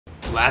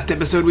Last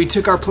episode we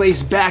took our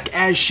place back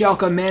as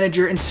Schalke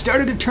manager and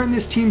started to turn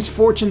this team's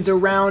fortunes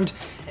around,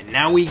 and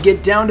now we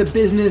get down to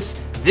business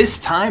this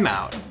time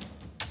out.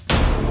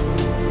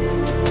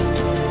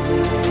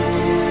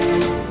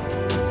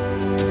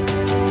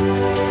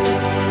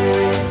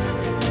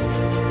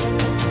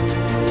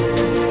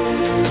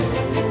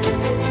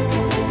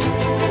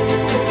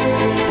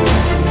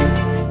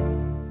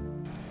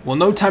 Well,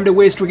 no time to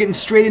waste, we're getting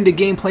straight into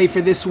gameplay for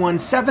this one.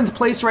 7th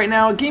place right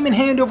now, game in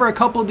hand over a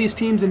couple of these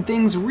teams, and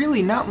things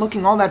really not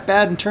looking all that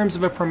bad in terms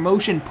of a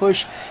promotion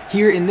push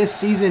here in this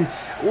season.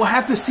 We'll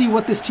have to see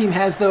what this team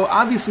has though.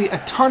 Obviously a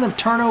ton of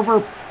turnover,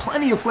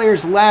 plenty of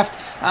players left,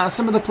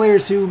 some of the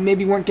players who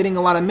maybe weren't getting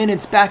a lot of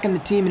minutes back in the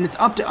team, and it's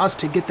up to us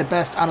to get the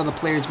best out of the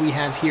players we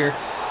have here.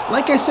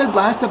 Like I said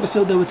last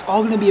episode though, it's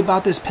all going to be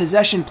about this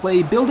possession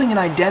play, building an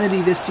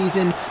identity this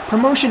season.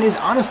 Promotion is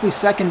honestly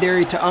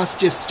secondary to us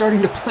just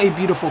starting to play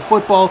beautiful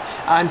football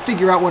and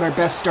figure out what our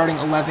best starting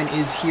 11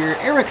 is here.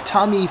 Eric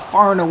Tommy,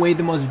 far and away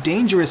the most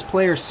dangerous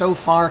player so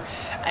far.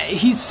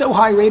 He's so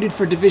high rated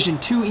for Division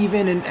 2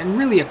 even, and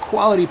really a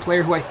quality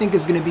player who I think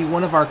is going to be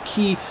one of our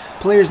key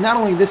players not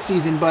only this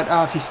season, but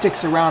if he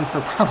sticks around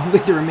for probably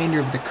the remainder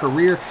of the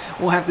career.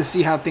 We'll have to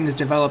see how things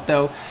develop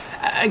though.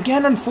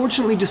 Again,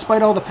 unfortunately,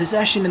 despite all the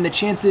possession and the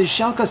chances,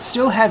 Schalke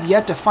still have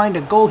yet to find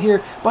a goal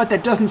here, but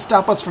that doesn't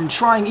stop us from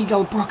trying.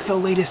 Igel Brook, the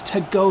latest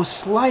to go,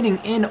 sliding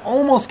in,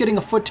 almost getting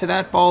a foot to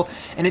that ball,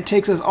 and it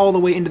takes us all the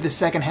way into the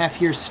second half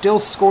here, still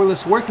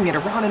scoreless, working it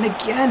around, and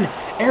again,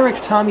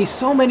 Eric Tommy,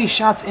 so many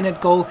shots in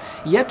at goal,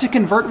 yet to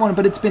convert one,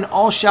 but it's been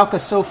all Schalke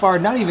so far,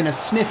 not even a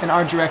sniff in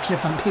our direction,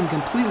 if I'm being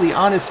completely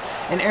honest,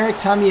 and Eric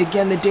Tommy,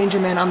 again, the danger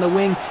man on the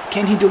wing,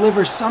 can he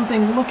deliver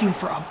something, looking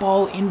for a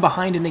ball in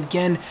behind, and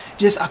again,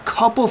 just a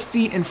couple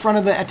feet in front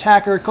of the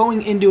attacker,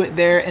 going into it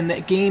there, and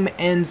the game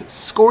ends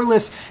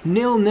scoreless,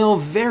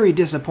 0-0, very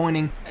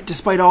disappointing.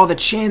 Despite all the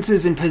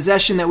chances and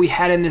possession that we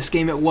had in this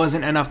game, it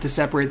wasn't enough to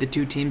separate the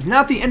two teams.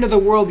 Not the end of the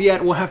world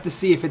yet, we'll have to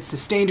see if it's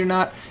sustained or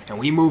not, and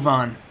we move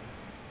on.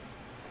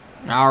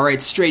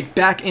 Alright, straight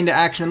back into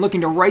action,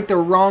 looking to right the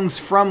wrongs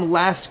from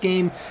last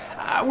game.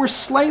 We're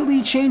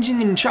slightly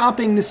changing and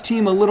chopping this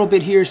team a little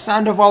bit here.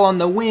 Sandoval on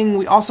the wing.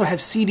 We also have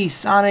CD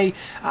Sane.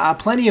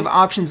 Plenty of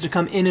options to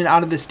come in and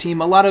out of this team.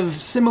 A lot of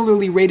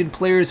similarly rated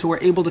players who are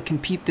able to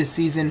compete this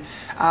season.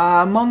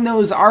 Among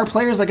those are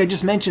players like I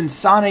just mentioned,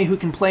 Sane, who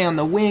can play on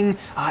the wing.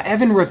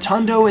 Evan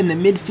Rotundo in the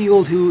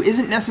midfield, who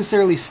isn't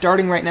necessarily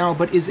starting right now,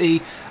 but is a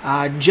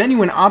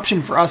genuine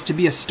option for us to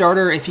be a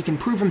starter if he can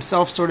prove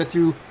himself sort of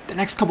through the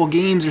next couple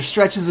games or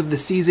stretches of the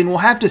season. We'll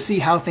have to see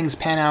how things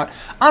pan out.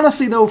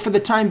 Honestly though, for the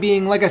time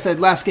being, like I said,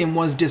 last game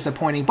was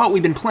disappointing, but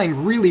we've been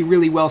playing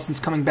really well since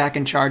coming back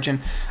in charge, and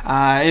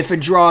if a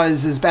draw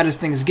is as bad as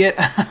things get,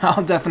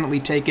 I'll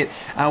definitely take it.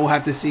 We'll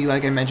have to see,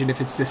 like I mentioned,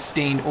 if it's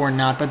sustained or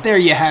not, but there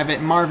you have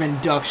it, Marvin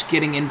Duksch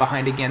getting in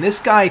behind again. This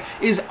guy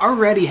is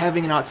already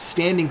having an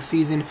outstanding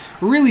season,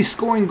 really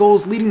scoring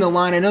goals, leading the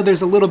line. I know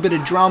there's a little bit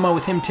of drama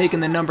with him taking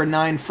the number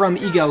 9 from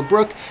Igel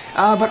Brook,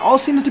 but all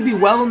seems to be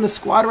well in the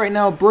squad right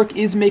now. Brook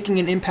is making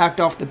an impact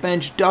off the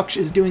bench. Duksch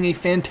is doing a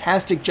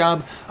fantastic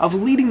job of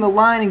leading the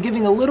line and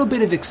giving a little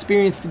bit of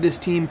experience to this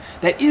team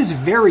that is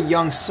very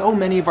young. So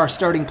many of our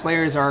starting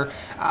players are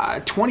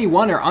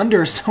 21 or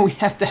under, so we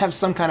have to have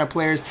some kind of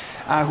players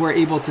who are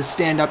able to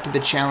stand up to the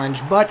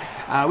challenge. But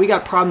we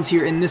got problems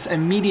here in this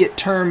immediate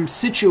term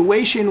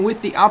situation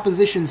with the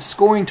opposition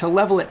scoring to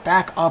level it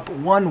back up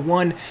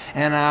 1-1,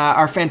 and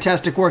our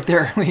fantastic work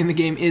there early in the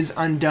game is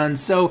undone.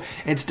 So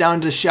it's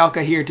down to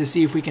Schalke here to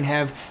see if we can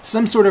have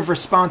some sort of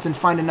response and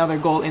find another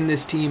goal in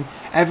this team.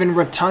 Evan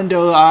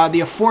Rotundo, the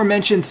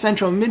aforementioned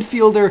central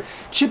midfielder,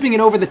 chipping it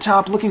over the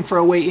top, looking for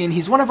a way in.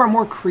 He's one of our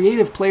more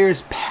creative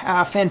players,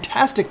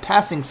 fantastic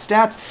passing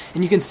stats,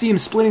 and you can see him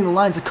splitting the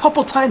lines a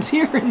couple times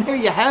here, and there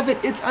you have it.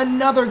 It's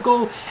another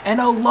goal, and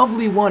a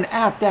lovely one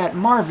at that.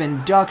 Marvin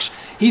Duksch,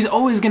 he's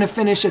always going to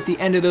finish at the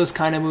end of those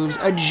kind of moves.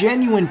 A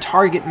genuine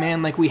target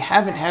man like we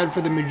haven't had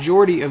for the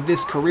majority of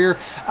this career,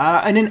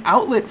 and an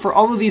outlet for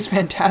all of these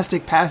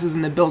fantastic passes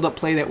in the build-up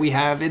play that we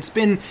have. It's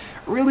been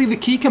really the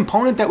key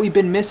component that we've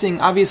been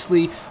missing.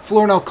 Obviously,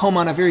 Florinel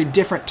Coman, a very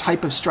different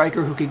type of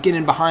striker who could get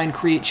in behind,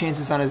 create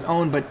chances on his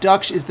own, but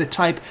Duksch is the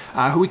type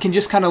who we can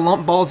just kind of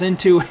lump balls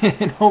into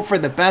and hope for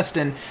the best,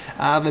 and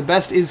the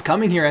best is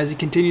coming here as he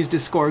continues to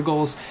score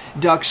goals.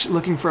 Duksch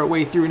looking for a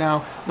way through now.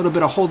 A little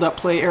bit of hold-up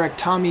play. Eric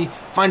Tommy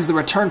finds the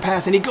return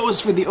pass, and he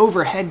goes for the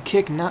overhead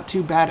kick. Not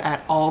too bad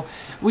at all.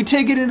 We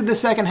take it into the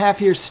second half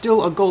here,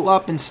 still a goal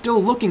up and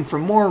still looking for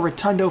more.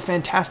 Rotundo,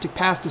 fantastic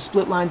pass to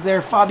split lines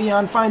there.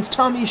 Fabian finds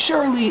Tommy.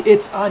 Surely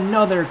it's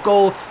another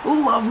goal.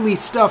 Lovely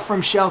stuff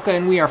from Schalke,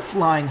 and we are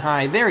flying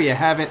high. There you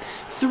have it.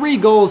 3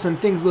 goals and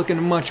things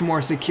looking much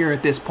more secure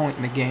at this point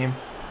in the game.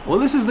 Well,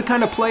 this is the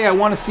kind of play I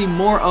want to see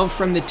more of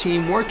from the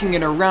team, working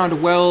it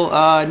around well,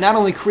 not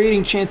only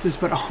creating chances,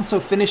 but also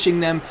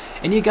finishing them.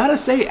 And you gotta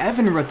say,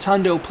 Evan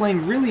Rotundo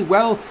playing really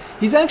well.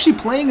 He's actually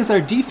playing as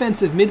our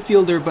defensive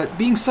midfielder, but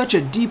being such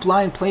a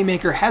deep-lying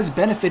playmaker has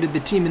benefited the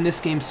team in this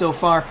game so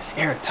far.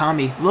 Eric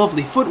Tommy,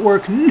 lovely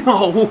footwork.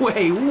 No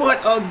way, what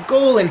a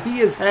goal, and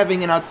he is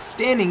having an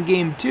outstanding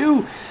game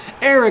too.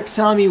 Eric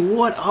Tommy,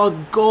 what a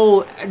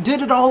goal.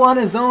 Did it all on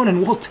his own,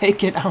 and we'll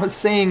take it. I was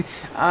saying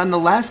in the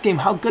last game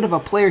how good of a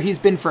player he's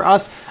been for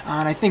us,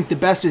 and I think the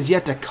best is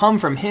yet to come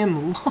from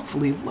him.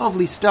 Lovely,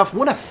 lovely stuff.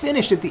 What a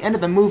finish at the end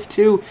of the move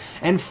too,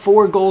 and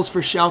 4 goals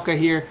for Schalke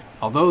here.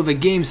 Although the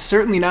game's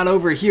certainly not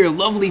over here.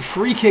 Lovely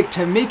free kick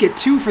to make it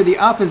 2 for the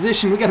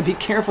opposition. We got to be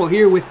careful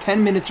here with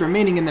 10 minutes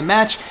remaining in the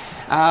match.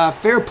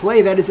 Fair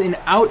play, that is an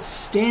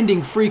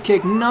outstanding free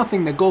kick.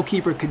 Nothing the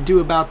goalkeeper could do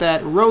about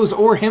that. Rose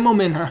or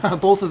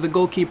Himmelman, both of the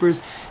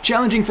goalkeepers,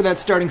 challenging for that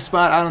starting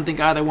spot. I don't think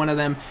either one of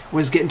them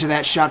was getting to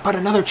that shot, but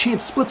another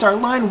chance splits our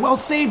line. Well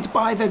saved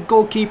by the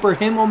goalkeeper,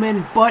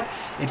 Himmelman, but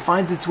it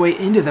finds its way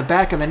into the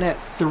back of the net.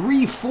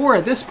 3-4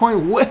 at this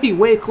point,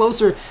 way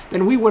closer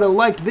than we would have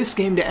liked this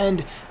game to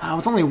end.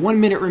 With only 1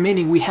 minute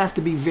remaining, we have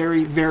to be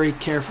very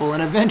careful,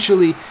 and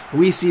eventually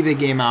we see the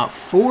game out.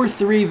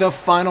 4-3 the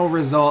final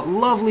result.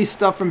 Lovely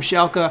stuff from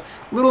Schalke.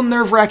 Little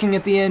nerve-wracking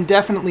at the end.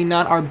 Definitely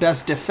not our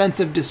best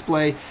defensive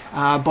display,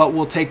 but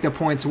we'll take the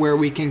points where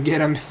we can get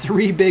them.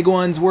 3 big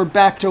ones. We're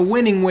back to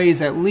winning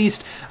ways at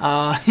least,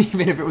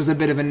 even if it was a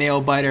bit of a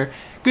nail-biter.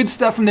 Good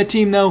stuff from the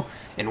team though,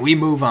 and we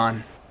move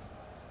on.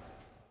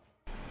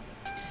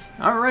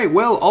 Alright,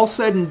 well, all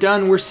said and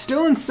done, we're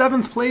still in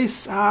 7th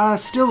place,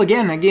 still,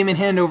 again, a game in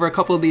hand over a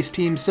couple of these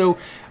teams, so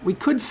we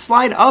could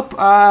slide up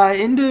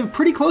into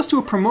pretty close to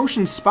a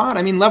promotion spot.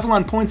 I mean, level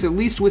on points, at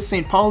least with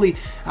St. Pauli. We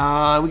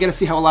got to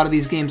see how a lot of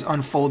these games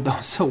unfold, though,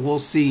 so we'll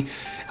see.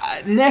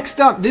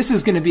 Next up, this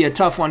is going to be a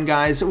tough one,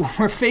 guys.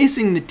 We're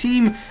facing the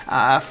team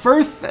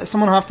Firth.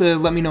 Someone will have to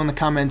let me know in the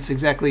comments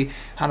exactly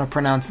how to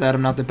pronounce that.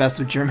 I'm not the best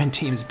with German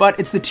teams, but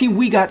it's the team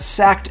we got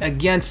sacked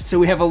against, so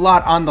we have a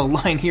lot on the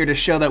line here to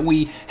show that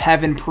we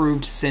have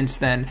improved since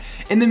then.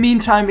 In the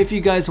meantime, if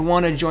you guys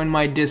want to join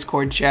my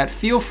Discord chat,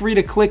 feel free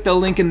to click the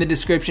link in the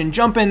description.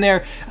 Jump in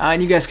there,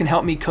 and you guys can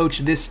help me coach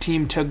this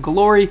team to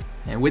glory.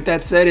 And with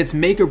that said, it's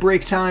make or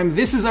break time.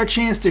 This is our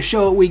chance to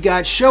show what we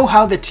got, show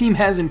how the team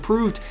has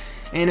improved.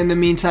 And in the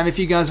meantime, if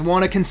you guys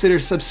want to consider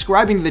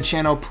subscribing to the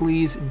channel,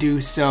 please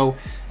do so.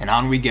 And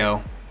on we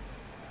go.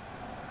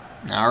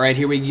 Alright,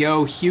 here we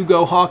go.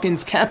 Hugo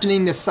Hawkins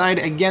captaining the side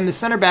again. The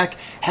center back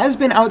has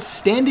been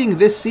outstanding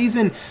this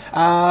season.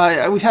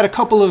 We've had a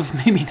couple of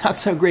maybe not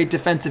so great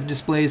defensive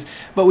displays,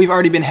 but we've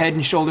already been head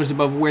and shoulders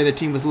above where the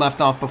team was left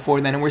off before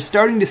then. And we're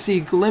starting to see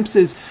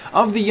glimpses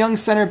of the young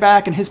center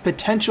back and his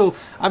potential,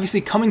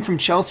 obviously coming from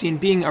Chelsea and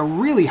being a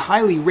really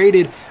highly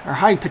rated or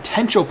high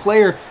potential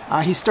player.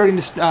 He's starting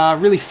to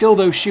really fill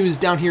those shoes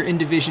down here in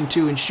Division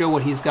 2 and show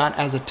what he's got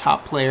as a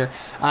top player.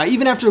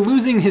 Even after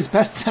losing his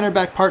best center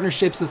back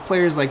partnerships with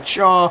players like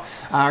Shaw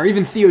or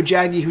even Theo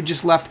Jaggi, who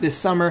just left this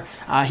summer,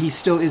 he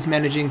still is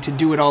managing to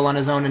do it all on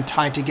his own and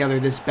tie together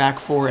this back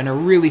four in a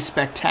really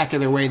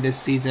spectacular way this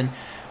season.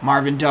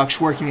 Marvin Duksch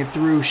working it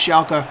through.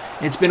 Schalke,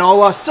 it's been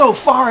all us so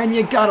far, and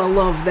you gotta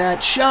love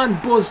that. Sean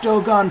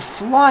Bozdogan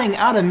flying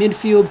out of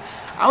midfield.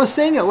 I was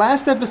saying it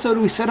last episode,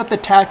 we set up the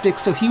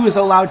tactics so he was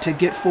allowed to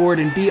get forward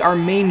and be our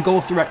main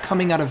goal threat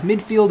coming out of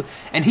midfield,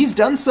 and he's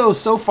done so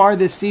far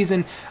this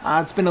season.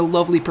 It's been a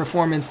lovely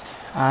performance,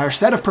 or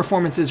set of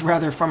performances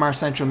rather, from our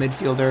central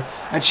midfielder.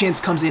 A chance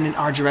comes in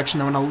our direction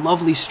though, and a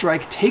lovely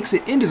strike takes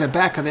it into the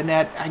back of the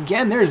net.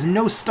 Again, there is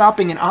no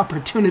stopping an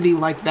opportunity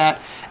like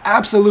that.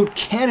 Absolute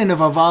cannon of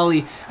a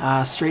volley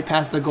straight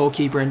past the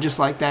goalkeeper, and just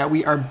like that,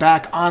 we are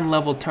back on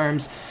level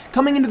terms.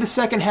 Coming into the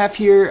second half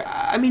here,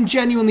 I mean,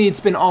 genuinely, it's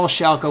been all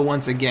Schalke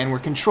once again. We're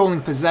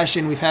controlling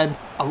possession. We've had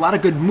a lot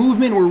of good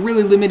movement. We're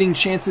really limiting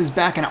chances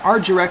back in our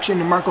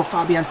direction, and Marco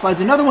Fabian slides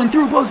another one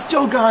through.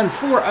 Bozdogan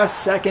for a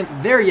second.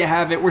 There you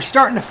have it. We're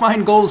starting to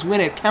find goals when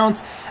it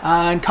counts,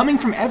 and coming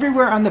from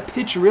everywhere on the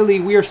pitch, really.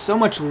 We are so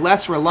much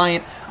less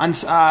reliant on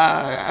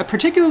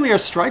particularly our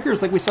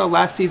strikers, like we saw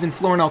last season.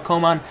 Florin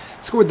Coman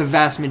scored the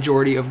vast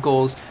majority of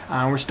goals.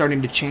 We're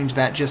starting to change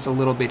that just a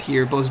little bit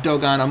here.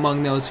 Bozdogan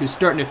among those who's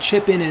starting to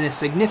chip in a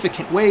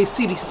significant way.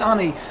 Sidi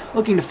Sane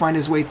looking to find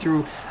his way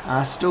through.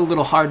 Still a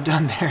little hard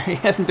done there. He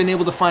hasn't been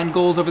able to find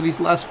goals over these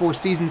last 4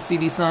 seasons,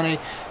 Sidi Sane,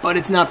 but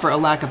it's not for a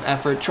lack of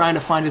effort. Trying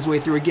to find his way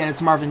through again.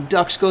 It's Marvin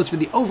Duksch, goes for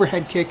the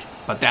overhead kick,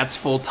 but that's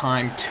full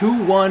time.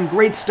 2-1.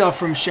 Great stuff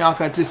from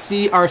Schalke to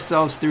see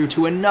ourselves through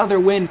to another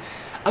win.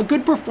 A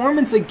good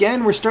performance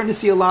again. We're starting to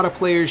see a lot of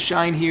players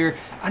shine here,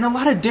 and a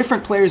lot of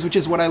different players, which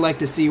is what I like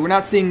to see. We're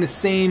not seeing the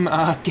same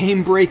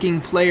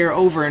game-breaking player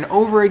over and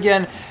over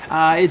again.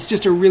 It's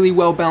just a really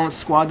well-balanced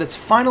squad that's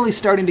finally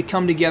starting to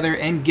come together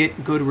and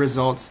get good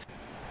results.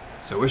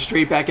 So we're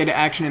straight back into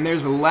action, and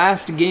there's the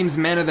last game's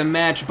man of the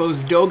match,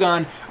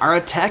 Bozdogan, our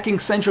attacking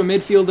central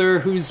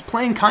midfielder, who's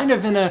playing kind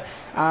of in a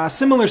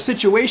Similar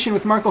situation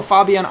with Marco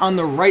Fabian on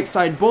the right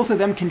side, both of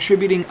them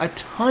contributing a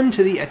ton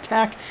to the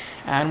attack,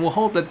 and we'll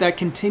hope that that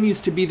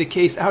continues to be the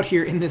case out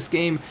here in this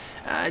game.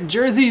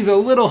 Jersey is a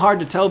little hard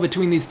to tell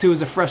between these two.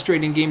 It's a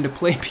frustrating game to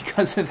play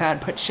because of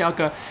that, but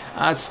Schalke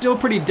still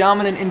pretty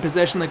dominant in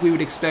possession like we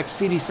would expect.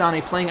 Sidi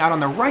Sane playing out on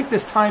the right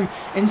this time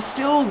and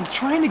still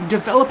trying to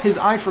develop his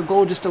eye for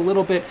goal just a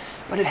little bit,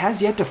 but it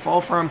has yet to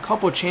fall for him.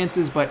 Couple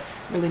chances, but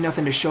really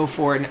nothing to show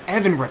for it. And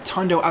Evan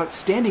Rotundo,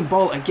 outstanding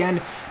ball again.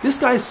 This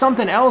guy's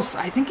something else.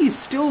 I think he's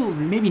still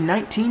maybe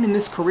 19 in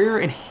this career,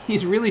 and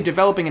he's really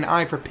developing an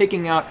eye for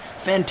picking out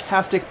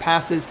fantastic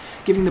passes,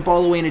 giving the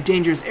ball away in a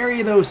dangerous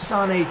area though.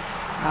 Sane,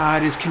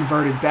 it is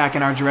converted back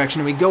in our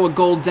direction, and we go a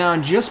goal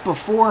down just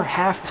before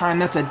halftime.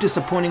 That's a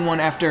disappointing one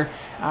after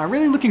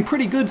really looking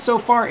pretty good so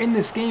far in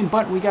this game,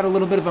 but we got a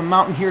little bit of a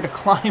mountain here to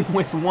climb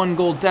with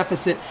 1-goal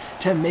deficit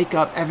to make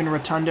up. Evan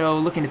Rotundo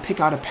looking to pick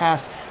out a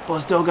pass.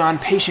 Bozdogan,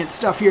 patient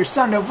stuff here.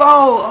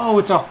 Sandoval, oh,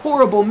 it's a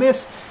horrible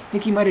miss. I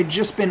think he might have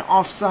just been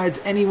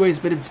offsides anyways,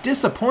 but it's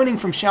disappointing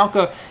from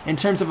Schalke in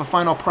terms of a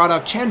final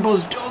product. Can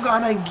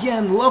Bozdogan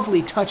again,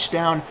 lovely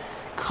touchdown.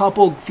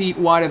 Couple feet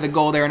wide of the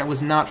goal there, and it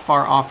was not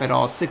far off at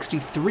all.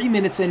 63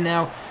 minutes in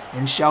now,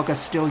 and Schalke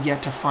still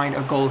yet to find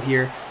a goal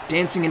here.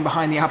 Dancing in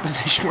behind the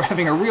opposition, we're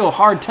having a real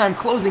hard time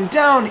closing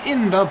down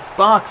in the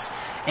box,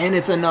 and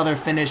it's another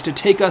finish to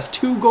take us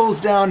 2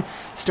 goals down,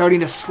 starting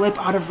to slip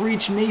out of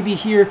reach maybe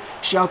here.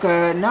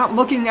 Schalke not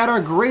looking at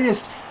our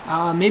greatest.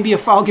 Maybe a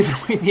foul given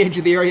away at the edge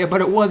of the area, but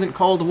it wasn't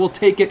called. We'll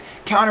take it.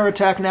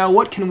 Counterattack now.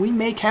 What can we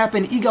make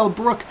happen? Igal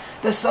Brook,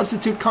 the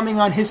substitute coming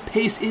on. His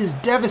pace is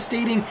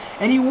devastating,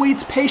 and he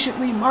waits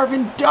patiently.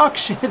 Marvin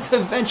Duksch, it's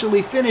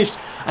eventually finished.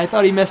 I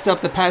thought he messed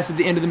up the pass at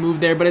the end of the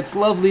move there, but it's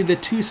lovely. The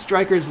 2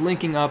 strikers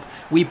linking up.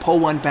 We pull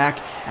one back,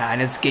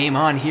 and it's game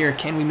on here.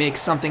 Can we make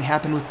something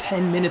happen with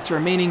 10 minutes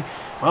remaining?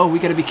 Well, we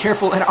got to be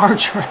careful in our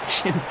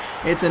direction.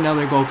 It's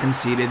another goal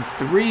conceded.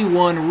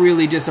 3-1,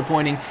 really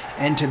disappointing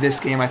end to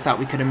this game. I thought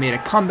we could have made a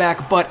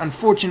comeback, but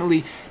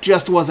unfortunately,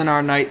 just wasn't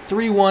our night.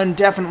 3-1,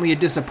 definitely a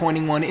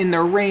disappointing one. In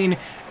the rain,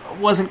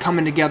 wasn't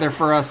coming together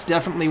for us.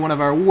 Definitely one of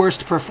our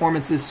worst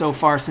performances so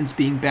far since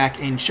being back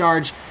in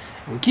charge.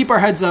 We keep our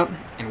heads up,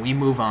 and we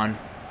move on.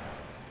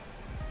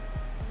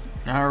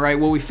 Alright,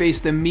 well, we face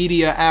the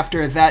media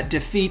after that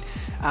defeat.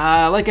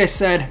 Like I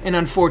said, an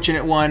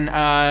unfortunate one.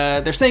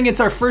 They're saying it's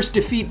our first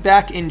defeat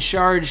back in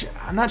charge.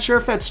 I'm not sure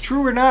if that's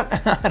true or not.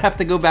 I'd have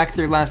to go back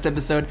through last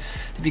episode.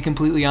 To be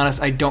completely honest,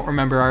 I don't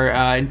remember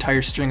our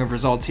entire string of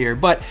results here.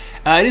 But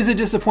it is a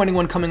disappointing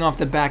one coming off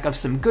the back of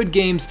some good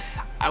games.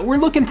 We're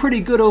looking pretty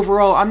good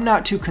overall. I'm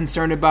not too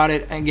concerned about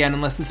it, again,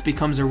 unless this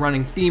becomes a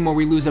running theme where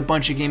we lose a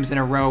bunch of games in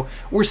a row.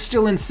 We're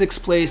still in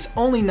 6th place,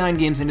 only 9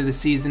 games into the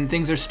season.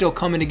 Things are still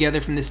coming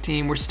together from this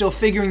team. We're still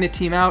figuring the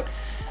team out.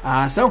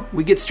 So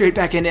we get straight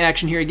back into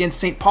action here against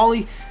St.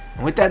 Pauli.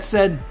 And with that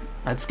said,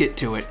 let's get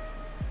to it.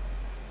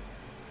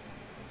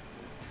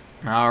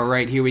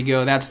 Alright, here we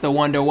go. That's the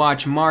one to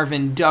watch.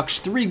 Marvin Duksch,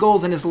 3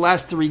 goals in his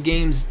last 3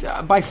 games.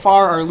 By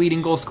far our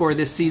leading goal scorer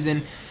this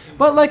season.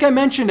 But like I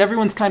mentioned,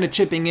 everyone's kind of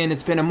chipping in.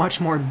 It's been a much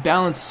more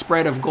balanced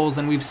spread of goals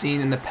than we've seen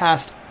in the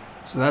past.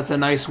 So that's a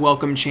nice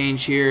welcome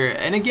change here.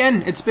 And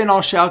again, it's been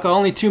all Schalke.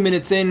 Only 2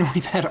 minutes in.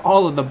 We've had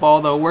all of the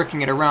ball, though,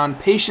 working it around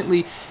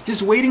patiently,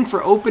 just waiting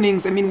for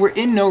openings. I mean, we're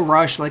in no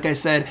rush. Like I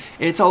said,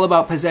 it's all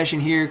about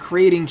possession here,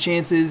 creating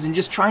chances, and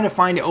just trying to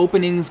find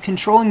openings,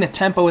 controlling the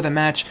tempo of the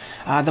match.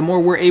 The more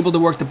we're able to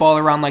work the ball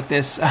around like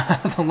this,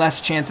 the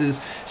less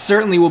chances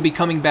certainly will be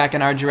coming back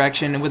in our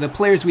direction. And with the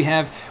players we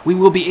have, we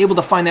will be able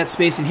to find that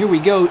space. And here we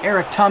go.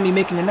 Eric Tommy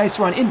making a nice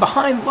run in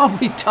behind.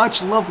 Lovely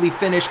touch, lovely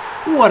finish.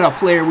 What a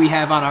player we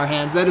have on our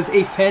hands. That is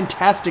a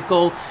fantastic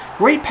goal.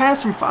 Great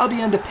pass from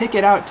Fabian to pick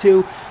it out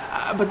too.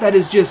 But that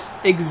is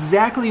just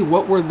exactly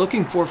what we're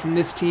looking for from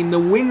this team. The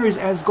wingers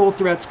as goal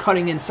threats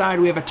cutting inside.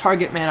 We have a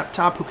target man up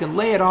top who can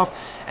lay it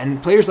off,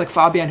 and players like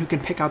Fabian who can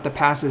pick out the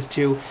passes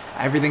too.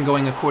 Everything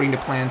going according to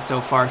plan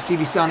so far.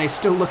 Sidi Sane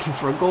still looking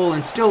for a goal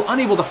and still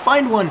unable to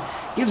find one.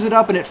 Gives it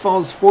up, and it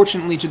falls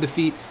fortunately to the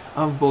feet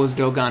of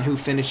Bozdogan, who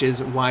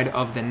finishes wide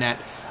of the net.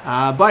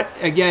 But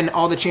again,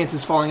 all the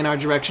chances falling in our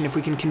direction. If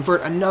we can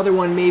convert another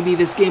one, maybe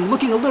this game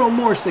looking a little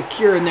more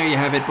secure. And there you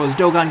have it,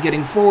 Bozdogan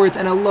getting forwards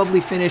and a lovely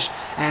finish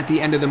at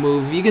the end of the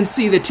move. You can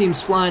see the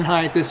team's flying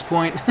high at this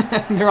point.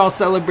 They're all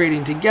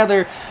celebrating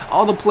together.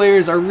 All the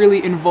players are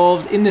really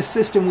involved in the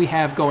system we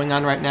have going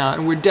on right now,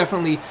 and we're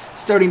definitely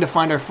starting to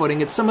find our footing.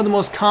 It's some of the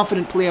most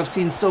confident play I've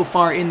seen so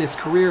far in this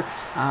career,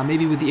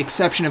 maybe with the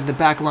exception of the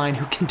back line,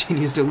 who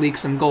continues to leak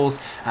some goals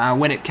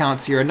when it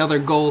counts here. Another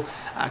goal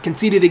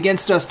conceded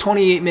against us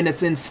 28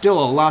 minutes in.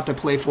 Still a lot to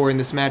play for in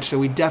this match, so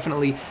we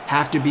definitely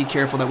have to be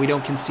careful that we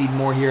don't concede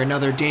more here.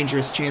 Another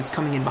dangerous chance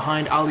coming in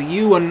behind.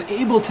 Aliou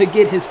unable to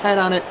get his head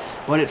on it,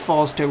 but it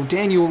falls to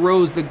Daniel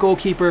Rose, the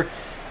goalkeeper,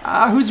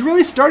 who's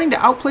really starting to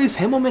outplace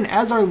Himmelman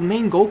as our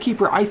main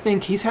goalkeeper. I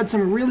think he's had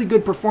some really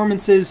good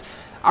performances.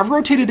 I've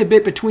rotated a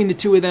bit between the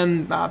two of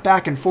them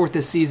back and forth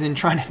this season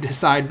trying to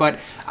decide, but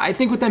I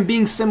think with them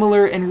being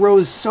similar and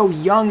Rose so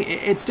young,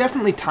 it's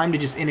definitely time to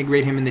just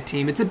integrate him in the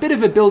team. It's a bit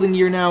of a building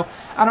year now.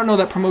 I don't know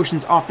that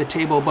promotion's off the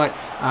table, but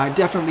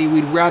definitely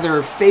we'd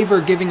rather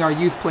favor giving our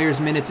youth players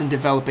minutes and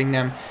developing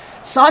them.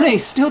 Sane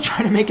still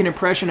trying to make an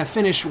impression, a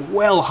finish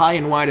well high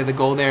and wide of the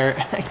goal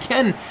there.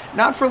 Again,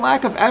 not for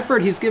lack of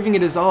effort, he's giving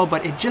it his all,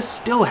 but it just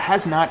still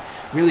has not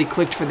really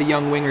clicked for the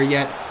young winger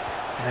yet.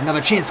 And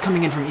another chance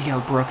coming in from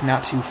Miguel Brook,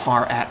 not too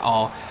far at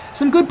all.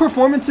 Some good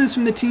performances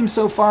from the team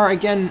so far.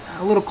 Again,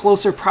 a little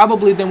closer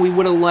probably than we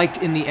would have liked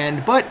in the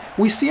end, but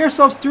we see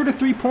ourselves through to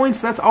 3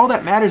 points. That's all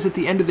that matters at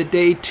the end of the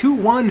day.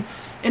 2-1.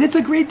 And it's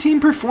a great team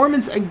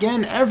performance.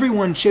 Again,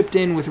 everyone chipped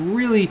in with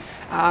really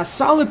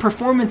solid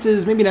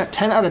performances. Maybe not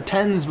 10 out of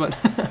 10s,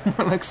 but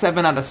more like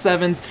 7 out of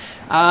 7s.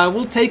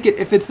 We'll take it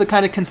if it's the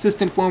kind of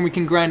consistent form we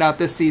can grind out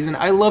this season.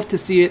 I love to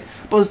see it.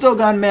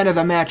 Bozdogan man of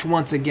the match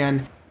once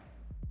again.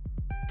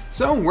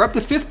 So we're up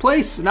to 5th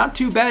place, not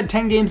too bad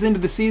 10 games into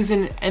the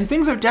season, and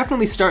things are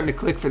definitely starting to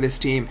click for this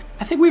team.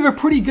 I think we have a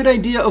pretty good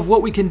idea of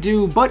what we can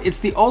do, but it's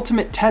the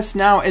ultimate test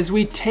now as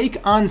we take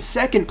on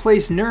 2nd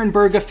place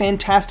Nuremberg, a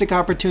fantastic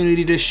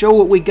opportunity to show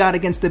what we got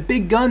against the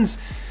big guns,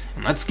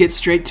 and let's get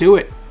straight to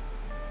it.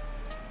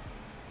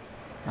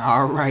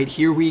 Alright,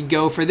 here we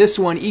go. For this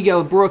one,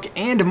 Miguel Brook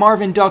and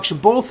Marvin Duksch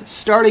both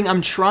starting.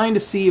 I'm trying to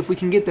see if we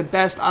can get the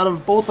best out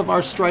of both of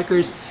our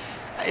strikers.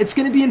 It's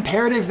going to be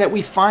imperative that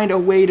we find a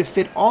way to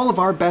fit all of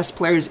our best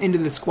players into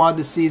the squad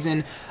this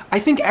season. I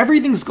think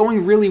everything's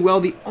going really well.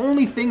 The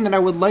only thing that I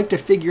would like to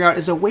figure out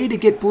is a way to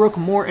get Brook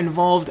more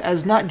involved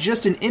as not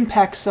just an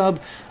impact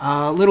sub.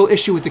 Little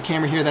issue with the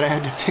camera here that I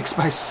had to fix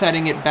by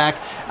setting it back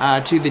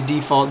to the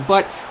default.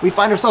 But we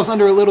find ourselves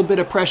under a little bit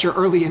of pressure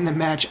early in the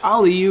match.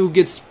 Aliou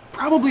gets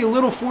probably a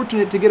little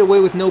fortunate to get away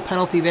with no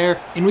penalty there,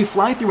 and we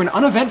fly through an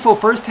uneventful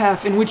first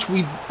half in which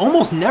we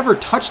almost never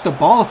touched the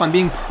ball, if I'm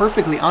being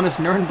perfectly honest.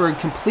 Nuremberg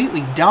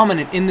completely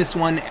dominant in this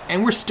one,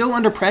 and we're still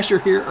under pressure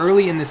here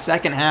early in the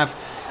second half.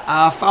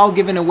 Foul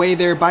given away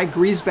there by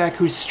Griesbach,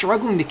 who's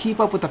struggling to keep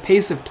up with the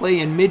pace of play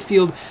in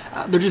midfield.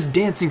 They're just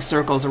dancing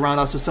circles around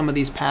us with some of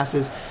these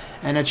passes.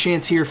 And a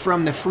chance here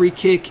from the free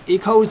kick.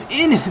 It goes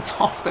in, it's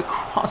off the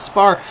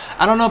crossbar.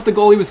 I don't know if the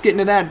goalie was getting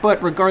to that,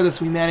 but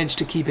regardless, we managed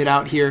to keep it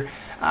out here.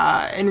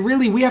 And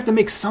really, we have to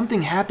make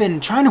something happen.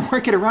 Trying to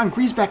work it around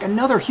Griesbach,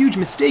 another huge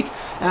mistake.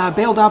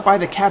 Bailed out by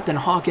the captain,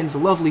 Hawkins.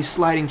 Lovely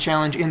sliding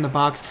challenge in the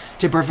box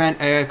to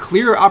prevent a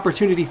clear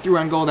opportunity through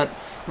on goal that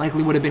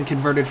likely would have been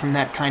converted from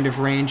that kind of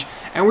range.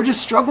 And we're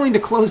just struggling to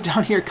close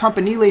down here.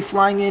 Campanile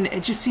flying in.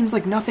 It just seems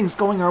like nothing's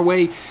going our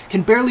way.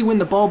 Can barely win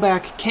the ball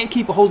back. Can't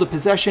keep a hold of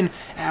possession.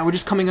 We're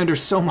just coming under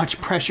so much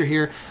pressure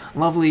here.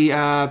 Lovely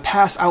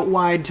pass out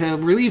wide to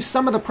relieve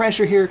some of the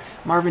pressure here.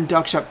 Marvin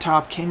Duksch up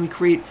top. Can we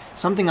create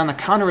something on the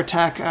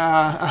counterattack?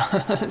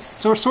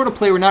 Sort of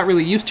play we're not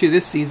really used to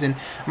this season.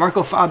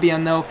 Marco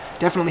Fabian, though,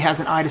 definitely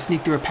has an eye to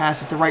sneak through a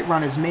pass if the right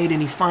run is made,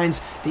 and he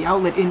finds the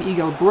outlet in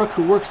Miguel Brook,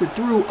 who works it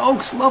through.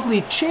 Oaks,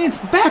 lovely chance,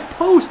 back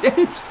post, and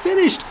it's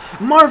finished.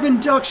 Marvin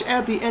Duksch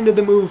at the end of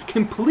the move,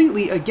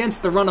 completely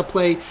against the run of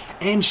play,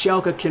 and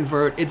Schalke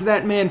convert. It's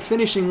that man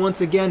finishing once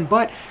again,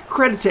 but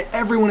credit to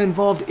everyone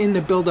involved in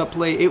the build-up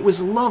play. It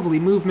was lovely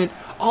movement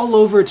all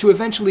over to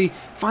eventually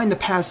find the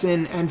pass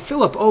in, and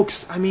Philip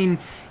Oaks, I mean,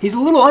 he's a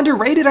little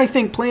underrated, I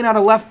think, playing out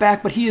of left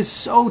back, but he is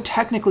so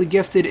technically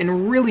gifted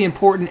and really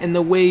important in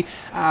the way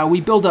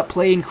we build up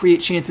play and create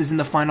chances in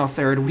the final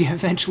third. We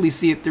eventually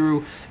see it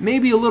through.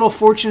 Maybe a little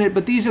fortunate,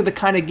 but these are the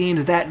kind of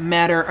games that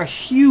matter. A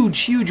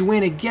huge, huge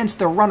win against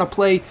the run of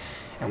play,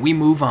 and we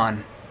move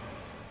on.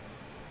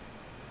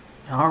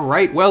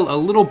 Alright, well, a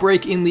little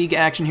break in league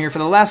action here for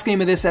the last game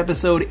of this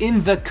episode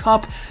in the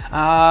Cup.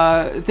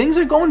 Things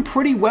are going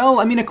pretty well.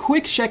 I mean, a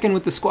quick check-in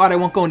with the squad. I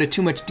won't go into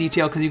too much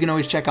detail because you can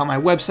always check out my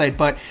website,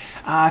 but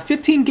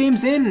 15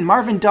 games in,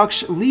 Marvin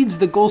Duksch leads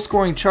the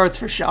goal-scoring charts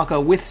for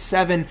Schalke with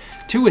 7.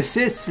 2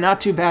 assists, not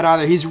too bad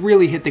either. He's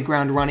really hit the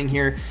ground running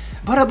here.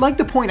 But I'd like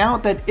to point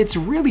out that it's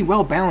really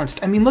well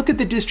balanced. I mean, look at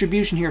the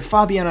distribution here.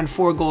 Fabian on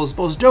 4 goals,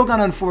 Bozdogan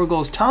on 4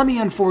 goals, Tommy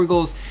on 4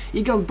 goals,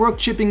 Miguel Brook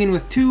chipping in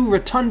with 2,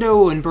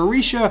 Rotundo and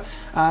Berisha.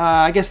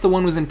 I guess the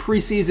one was in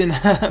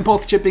preseason,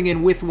 both chipping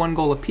in with 1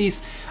 goal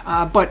apiece.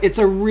 But it's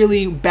a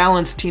really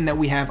balanced team that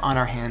we have on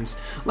our hands.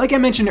 Like I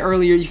mentioned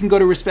earlier, you can go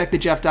to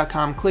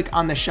respectthejeff.com, click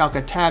on the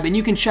Schalke tab, and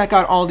you can check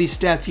out all these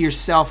stats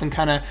yourself and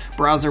kind of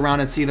browse around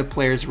and see the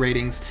players'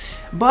 ratings.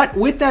 But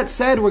with that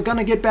said, we're going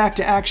to get back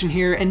to action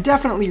here and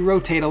definitely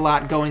rotate a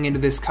lot going into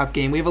this Cup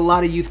game. We have a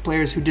lot of youth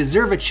players who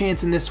deserve a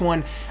chance in this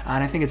one,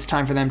 and I think it's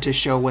time for them to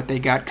show what they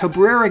got.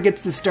 Cabrera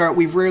gets the start.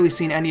 We've rarely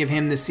seen any of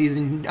him this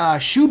season.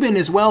 Shubin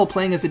as well,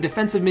 playing as a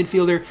defensive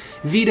midfielder.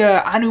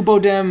 Vida, Anu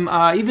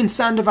Bodem, even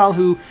Sandoval,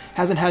 who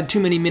hasn't had too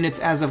many minutes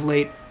as of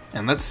late.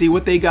 And let's see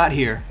what they got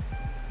here.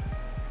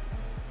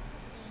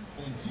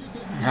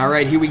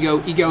 Alright, here we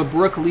go. Miguel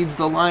Brook leads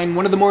the line.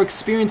 One of the more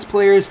experienced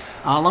players,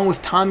 along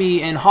with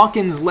Tommy and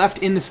Hawkins, left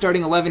in the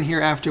starting 11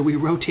 here after we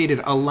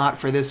rotated a lot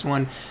for this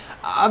one.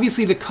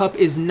 Obviously, the cup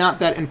is not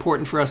that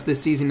important for us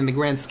this season in the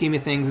grand scheme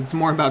of things. It's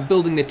more about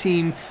building the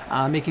team,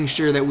 making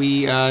sure that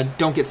we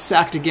don't get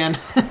sacked again,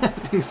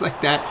 things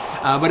like that.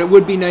 But it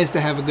would be nice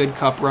to have a good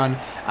cup run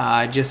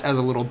just as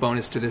a little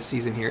bonus to this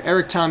season here.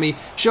 Eric Tommy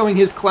showing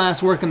his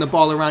class, working the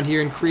ball around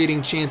here and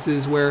creating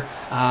chances where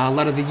a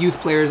lot of the youth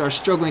players are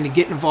struggling to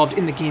get involved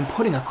in the game,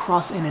 putting a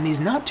cross in, and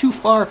he's not too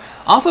far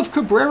off of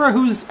Cabrera,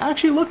 who's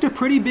actually looked a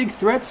pretty big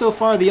threat so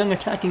far, the young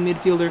attacking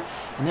midfielder.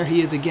 And there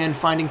he is again,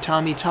 finding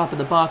Tommy, top of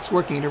the box,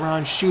 working it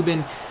around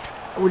Shubin.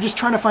 We're just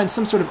trying to find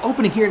some sort of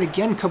opening here, and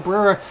again,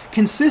 Cabrera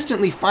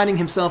consistently finding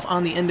himself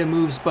on the end of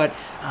moves, but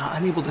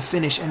unable to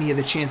finish any of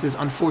the chances,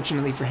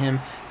 unfortunately for him.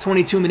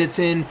 22 minutes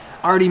in,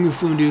 Artie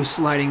Mufundu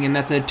sliding in.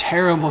 That's a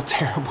terrible,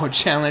 terrible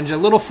challenge. A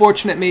little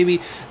fortunate,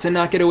 maybe, to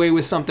not get away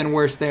with something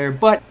worse there,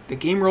 but the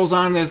game rolls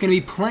on. There's going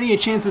to be plenty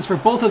of chances for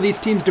both of these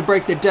teams to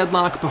break the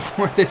deadlock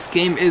before this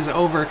game is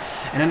over,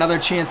 and another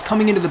chance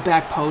coming into the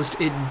back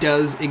post. It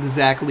does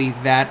exactly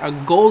that. A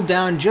goal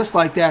down just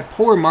like that.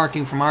 Poor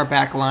marking from our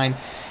back line.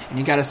 And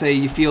you gotta say,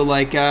 you feel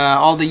like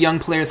all the young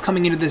players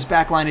coming into this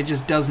back line, it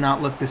just does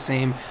not look the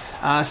same.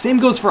 Same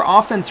goes for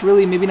offense,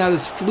 really, maybe not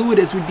as fluid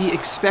as we'd be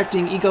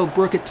expecting. Igor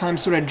Brook at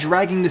times sort of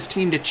dragging this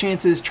team to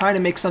chances, trying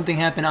to make something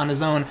happen on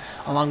his own,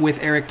 along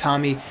with Eric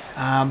Tommy.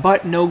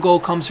 But no goal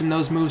comes from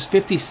those moves.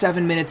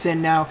 57 minutes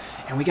in now,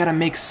 and we gotta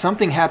make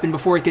something happen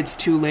before it gets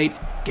too late.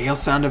 Gael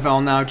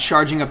Sandoval now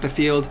charging up the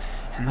field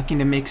and looking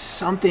to make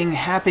something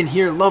happen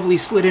here. Lovely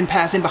slid-in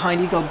pass in behind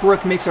Igor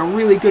Brook, makes a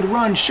really good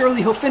run.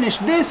 Surely he'll finish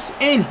this,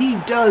 and he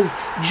does,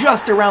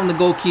 just around the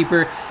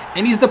goalkeeper.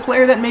 And he's the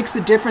player that makes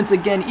the difference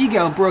again.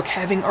 Igor Brook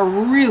having a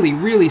really,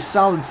 really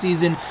solid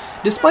season,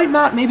 despite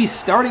not maybe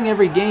starting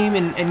every game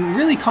and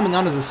really coming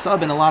on as a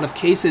sub in a lot of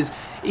cases.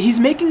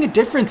 He's making a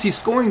difference. He's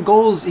scoring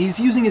goals. He's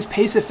using his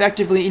pace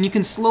effectively, and you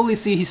can slowly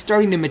see he's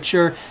starting to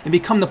mature and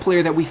become the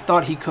player that we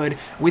thought he could,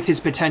 with his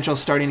potential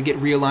starting to get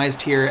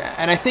realized here.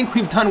 And I think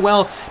we've done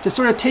well to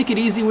sort of take it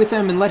easy with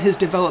him and let his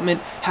development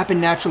happen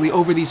naturally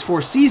over these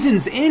 4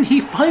 seasons. And he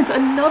finds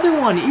another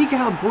one.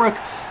 Igor Brook,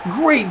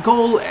 great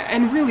goal,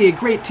 and really a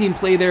great team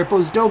play there.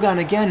 Bozdogan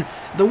again,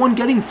 the one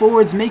getting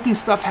forwards, making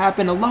stuff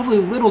happen. A lovely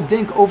little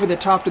dink over the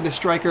top to the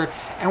striker,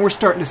 and we're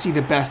starting to see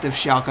the best of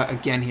Schalke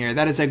again here.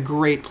 That is a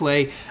great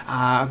play.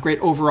 A great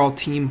overall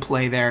team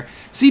play there.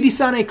 Sidi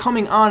Sane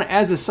coming on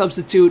as a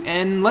substitute,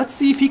 and let's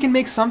see if he can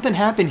make something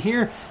happen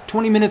here.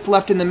 20 minutes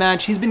left in the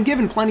match. He's been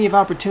given plenty of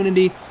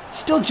opportunity.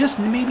 Still just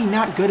maybe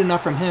not good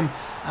enough from him.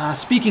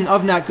 Speaking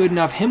of not good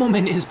enough,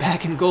 Himmelman is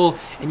back in goal,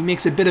 and he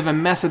makes a bit of a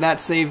mess of that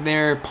save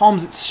there.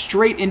 Palms it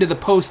straight into the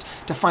post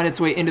to find its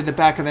way into the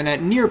back of the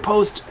net. Near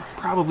post,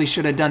 probably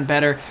should have done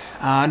better.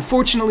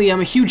 Unfortunately,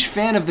 I'm a huge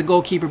fan of the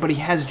goalkeeper, but he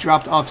has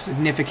dropped off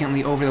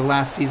significantly over the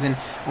last season.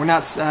 We're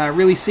not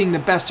really seeing the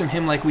best from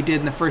him like we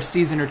did in the first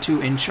season or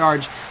two in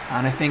charge,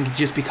 and I think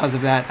just because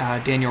of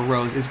that, Daniel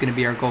Rose is going to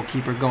be our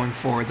goalkeeper going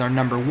forwards, our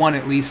number 1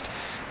 at least.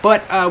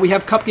 But we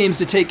have cup games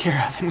to take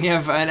care of, and we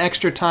have an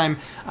extra time,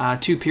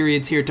 2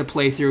 periods here to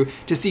play through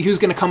to see who's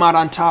going to come out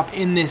on top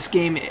in this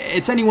game.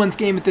 It's anyone's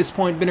game at this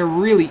point. Been a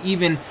really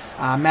even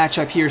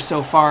matchup here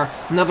so far.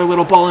 Another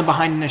little ball in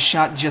behind and a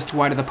shot just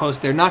wide of the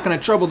post. They're not going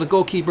to trouble the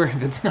goalkeeper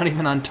if it's not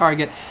even on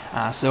target,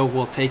 so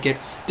we'll take it.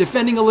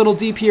 Defending a little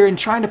deep here and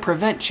trying to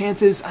prevent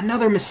chances.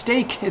 Another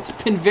mistake. It's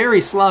been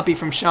very sloppy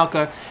from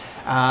Schalke.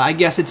 I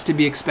guess it's to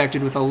be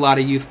expected with a lot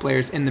of youth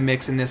players in the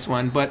mix in this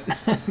one, but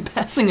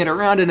passing it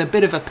around in a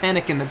bit of a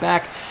panic in the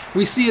back.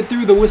 We see it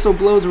through, the whistle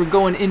blows. We're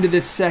going into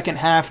this second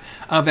half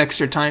of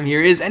extra time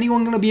here. Is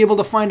anyone going to be able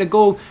to find a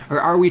goal, or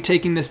are we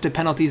taking this to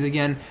penalties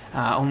again?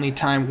 Only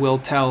time will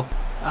tell.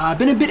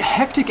 Been a bit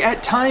hectic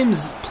at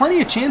times.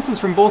 Plenty of chances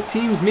from both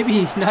teams.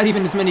 Maybe not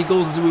even as many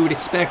goals as we would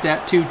expect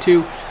at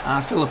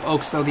 2-2. Philip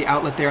Oakes, though, the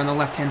outlet there on the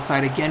left-hand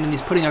side again, and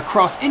he's putting a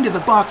cross into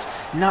the box,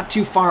 not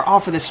too far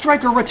off of the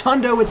striker.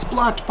 Rotundo, it's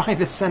blocked by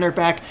the center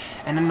back,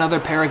 and another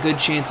pair of good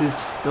chances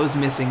goes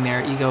missing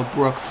there. Igor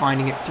Brook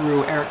finding it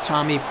through. Eric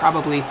Tommy,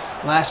 probably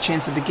last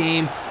chance of the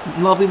game.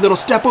 Lovely little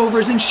step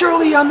overs, and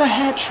Shirley on the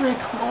hat trick.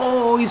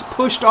 Oh, he's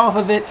pushed off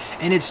of it,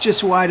 and it's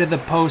just wide of the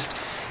post.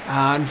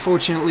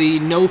 Unfortunately,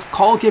 no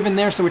call given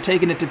there, so we're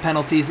taking it to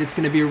penalties. It's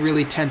going to be a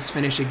really tense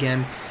finish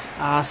again.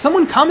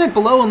 Someone comment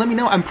below and let me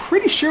know. I'm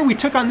pretty sure we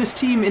took on this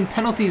team in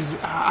penalties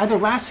either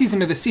last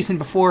season or the season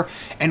before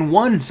and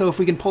won, so if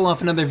we can pull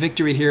off another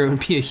victory here, it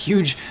would be a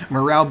huge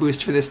morale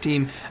boost for this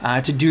team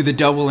to do the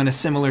double in a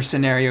similar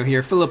scenario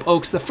here. Philip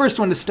Oakes, the first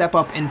one to step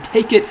up and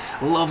take it.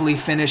 Lovely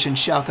finish, and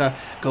Schalke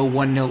go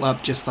 1-0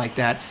 up just like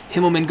that.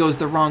 Himmelman goes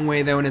the wrong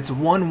way, though, and it's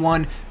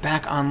 1-1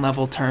 back on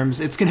level terms.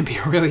 It's going to be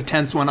a really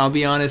tense one, I'll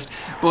be honest.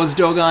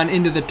 Bozdogan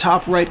into the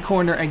top right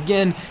corner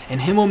again,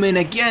 and Himmelman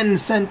again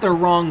sent the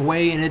wrong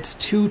way, and it's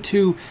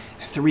 2-2.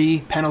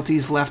 3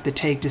 penalties left to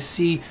take to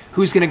see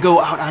who's going to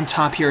go out on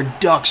top here.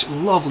 Ducks,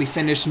 lovely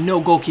finish. No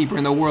goalkeeper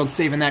in the world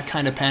saving that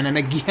kind of pen. And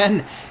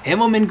again,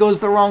 Himmelman goes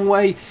the wrong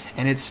way,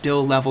 and it's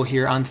still level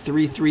here on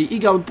 3-3.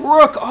 Egal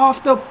Brook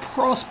off the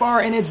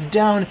crossbar, and it's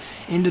down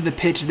into the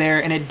pitch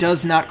there, and it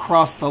does not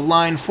cross the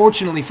line.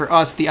 Fortunately for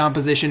us, the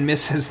opposition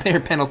misses their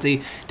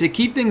penalty. To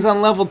keep things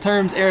on level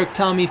terms, Eric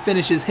Tommy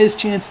finishes his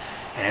chance,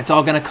 and it's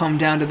all going to come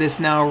down to this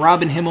now.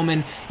 Robin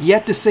Himmelman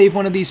yet to save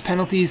one of these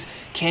penalties.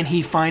 Can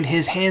he find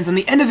his hands on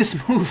the end of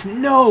this move?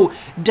 No!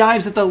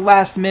 Dives at the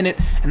last minute,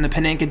 and the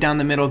Panenka down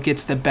the middle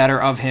gets the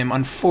better of him.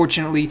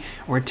 Unfortunately,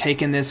 we're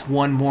taking this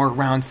one more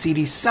round.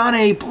 Sidi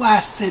Sane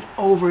blasts it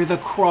over the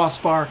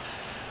crossbar.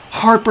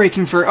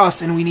 Heartbreaking for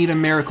us, and we need a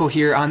miracle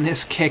here on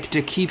this kick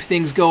to keep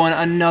things going.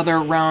 Another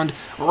round.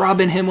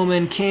 Robin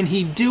Himmelman, can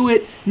he do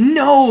it?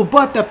 No,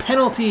 but the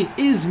penalty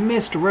is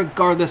missed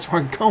regardless.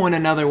 We're going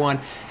another one.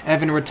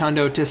 Evan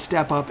Rotundo to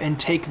step up and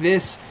take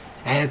this,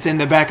 and it's in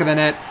the back of the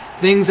net.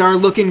 Things are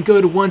looking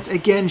good once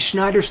again.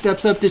 Schneider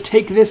steps up to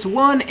take this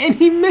one, and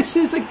he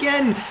misses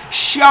again.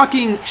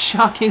 Shocking,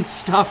 shocking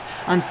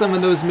stuff on some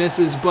of those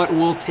misses, but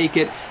we'll take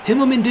it.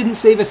 Himmelman didn't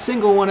save a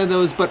single one of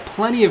those, but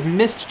plenty of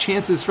missed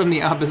chances from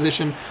the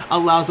opposition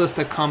allows us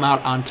to come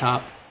out on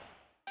top.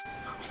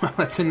 Well,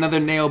 that's another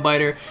nail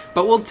biter,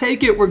 but we'll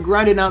take it. We're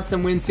grinding out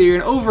some wins here,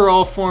 and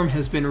overall form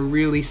has been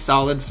really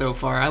solid so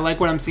far. I like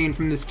what I'm seeing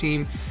from this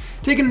team.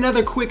 Taking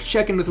another quick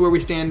check-in with where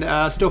we stand.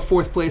 Still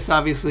 4th place,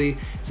 obviously,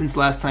 since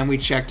last time we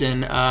checked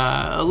in.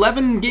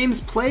 11 games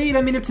played.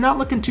 I mean, it's not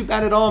looking too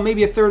bad at all.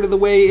 Maybe a third of the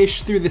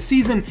way-ish through the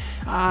season.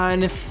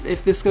 And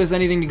if this goes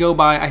anything to go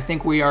by, I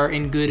think we are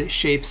in good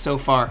shape so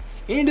far.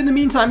 And in the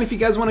meantime, if you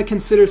guys want to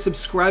consider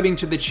subscribing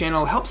to the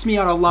channel, helps me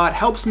out a lot,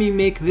 helps me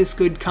make this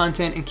good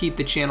content and keep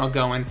the channel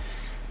going.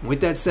 With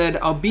that said,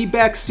 I'll be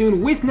back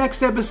soon with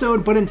next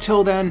episode, but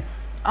until then,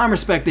 I'm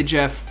Respected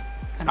Jeff,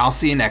 and I'll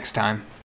see you next time.